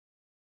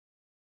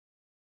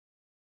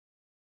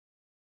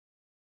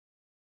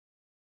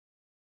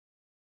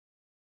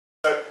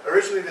So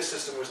originally this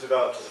system was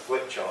developed as a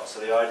flip chart, so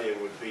the idea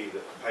would be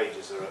that the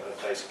pages are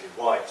basically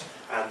white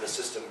and the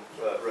system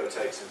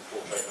rotates in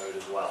portrait mode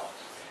as well.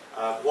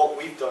 What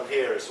we've done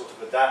here is sort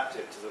of adapt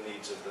it to the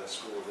needs of the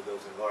school of the built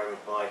environment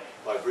by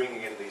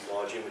bringing in these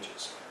large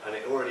images, and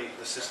the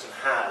system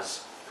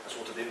has a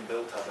sort of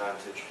inbuilt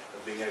advantage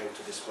of being able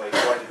to display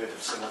quite a bit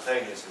of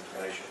simultaneous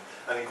information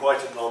and in quite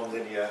a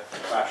non-linear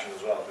fashion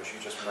as well, because you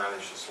just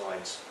manage the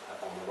slides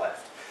on the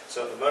left.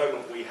 So at the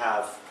moment we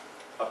have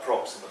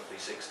approximately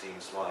 16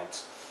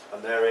 slides,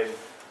 and they're in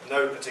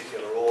no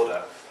particular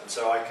order, and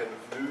so I can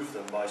move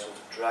them by sort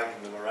of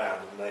dragging them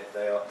around, and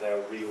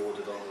they're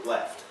reordered on the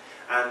left.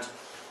 And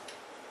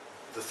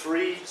the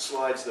three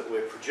slides that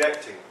we're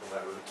projecting at the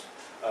moment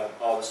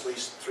are the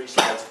three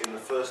slides in the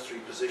first three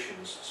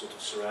positions, sort of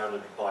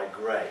surrounded by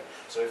grey.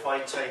 So if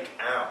I take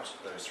out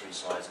those three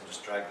slides and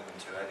just drag them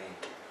into any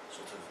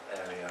sort of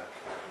area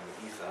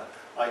in the ether,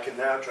 I can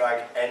now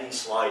drag any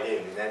slide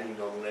in any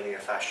non-linear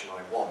fashion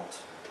I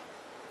want.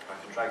 I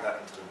can drag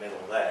that into the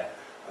middle there,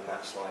 and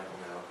that slide will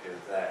now appear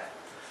there.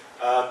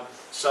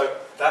 So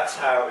that's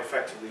how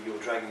effectively you're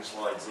dragging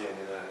slides in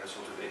a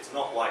sort of, it's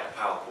not like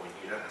PowerPoint,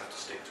 you don't have to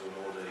stick to an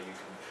order, you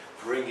can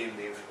bring in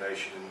the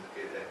information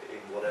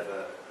in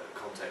whatever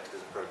context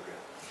is appropriate.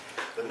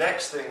 The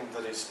next thing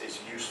that is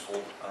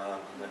useful,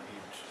 and that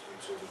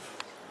you'd sort of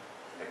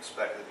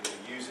expect that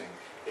you're using,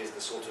 is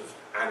the sort of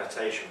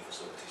annotation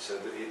facility, so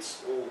that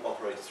it's all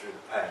operated through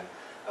the pen.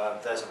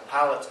 There's a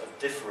palette of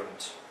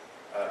different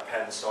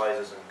pen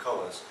sizes and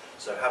colours,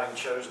 so having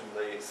chosen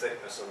the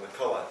thickness and the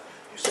colour,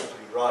 you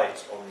simply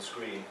write on the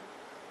screen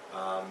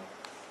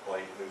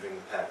by moving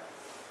the pen.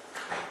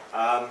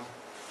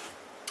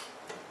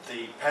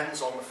 The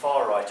pens on the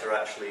far right are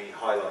actually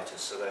highlighters,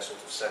 so they're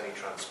sort of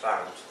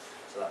semi-transparent,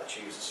 so that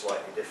achieves a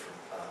slightly different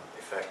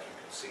effect. You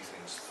can see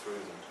things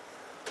through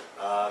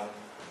them.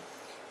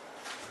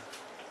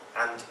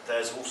 And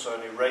there's also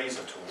an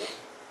eraser tool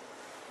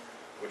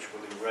which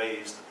will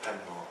erase the pen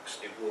marks.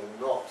 It will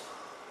not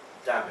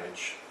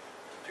damage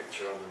the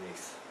picture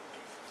underneath.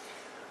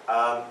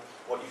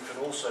 What you can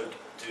also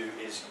do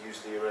is use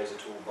the eraser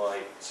tool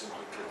by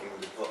simply clicking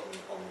the button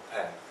on the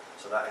pen.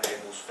 So that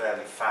enables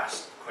fairly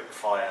fast,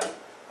 quick-fire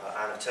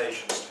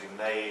annotations to be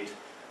made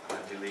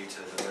and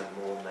deleted, and then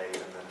more made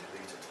and then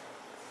deleted.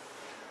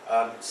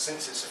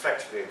 Since it's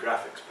effectively a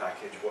graphics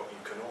package, what you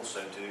can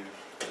also do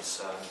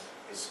is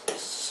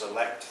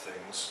select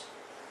things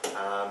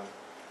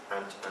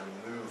and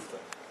move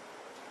them.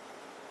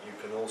 You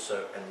can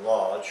also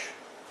enlarge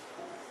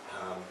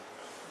and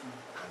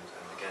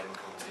again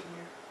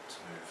continue to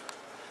move.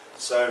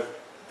 So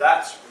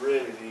that's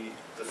really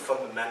the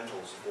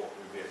fundamentals of what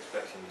we'd be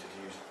expecting you to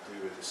do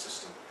with this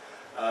system.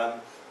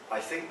 I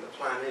think the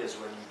plan is,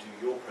 when you do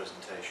your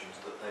presentations,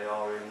 that they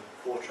are in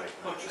portrait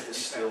mode. Is this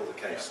still the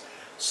case? Yeah.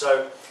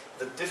 So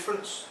the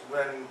difference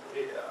when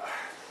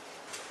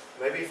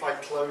maybe if I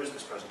close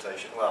this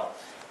presentation, well,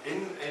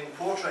 in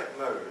portrait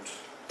mode,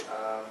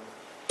 I'm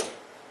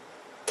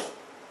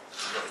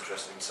not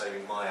interested in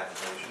saving my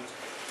applications.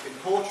 In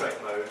portrait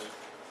mode,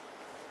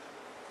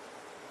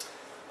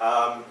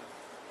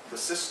 the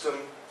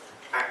system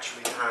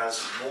actually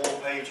has more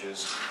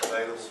pages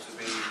available to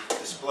be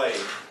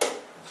displayed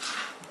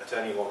at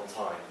any one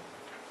time.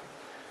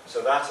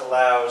 So that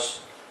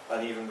allows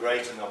an even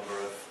greater number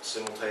of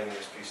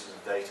simultaneous pieces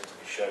of data to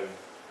be shown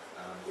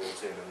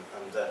brought in,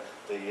 and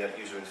the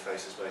user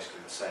interface is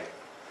basically the same.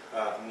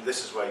 And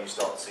this is where you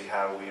start to see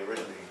how we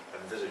originally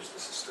envisaged the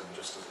system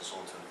just as a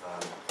sort of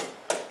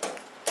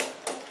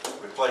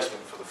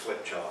replacement for the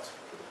flip chart,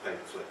 for the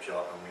paper flip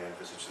chart, and we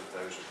envisaged that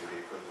those would be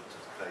the equivalent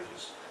of the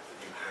pages that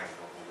you hang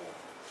on the wall.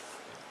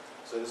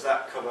 So does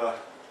that cover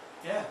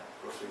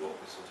roughly what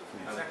we sort of...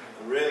 Exactly.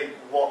 And really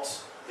what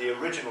the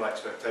original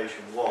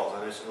expectation was,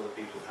 I know some other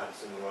people have had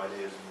similar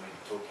ideas, and we're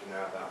talking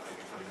now about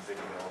maybe putting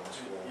video on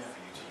this wall for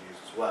you to use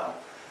as well.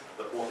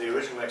 But what the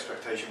original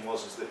expectation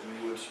was is that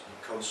you would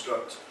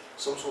construct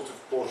some sort of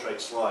portrait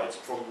slides,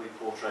 probably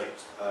portrait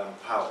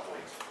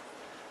PowerPoint,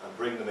 and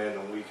bring them in,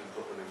 and we can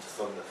put them into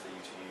Thunder for you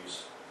to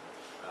use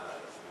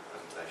in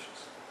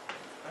presentations.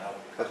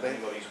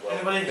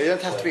 They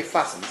don't have to be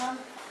flattened.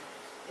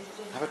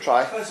 Have a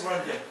try.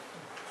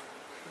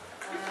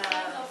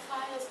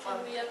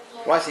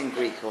 Write in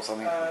Greek or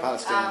something,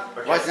 Palestinian.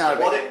 Write in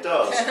Arabic. What it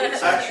does,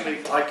 it's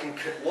actually,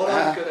 what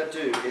I'm going to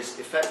do is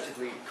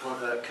effectively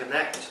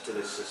connect to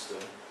this system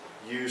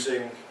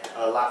using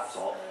a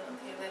laptop,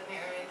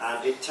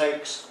 and it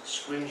takes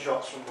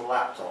screenshots from the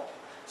laptop.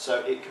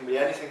 So it can be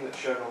anything that's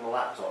shown on the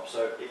laptop.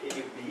 So it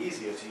would be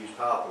easier to use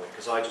PowerPoint,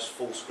 because I just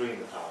full screen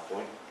the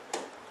PowerPoint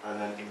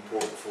and then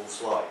import the full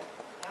slide.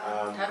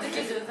 How did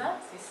you do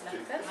that?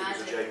 It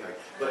was a JPEG.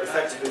 But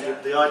effectively,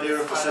 the idea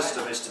of the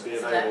system is to be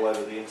available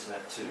over the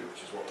internet too,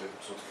 which is what we're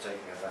sort of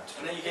taking advantage of.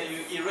 And then you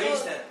can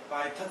erase that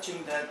by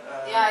touching that.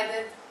 Yeah, I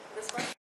did. This one.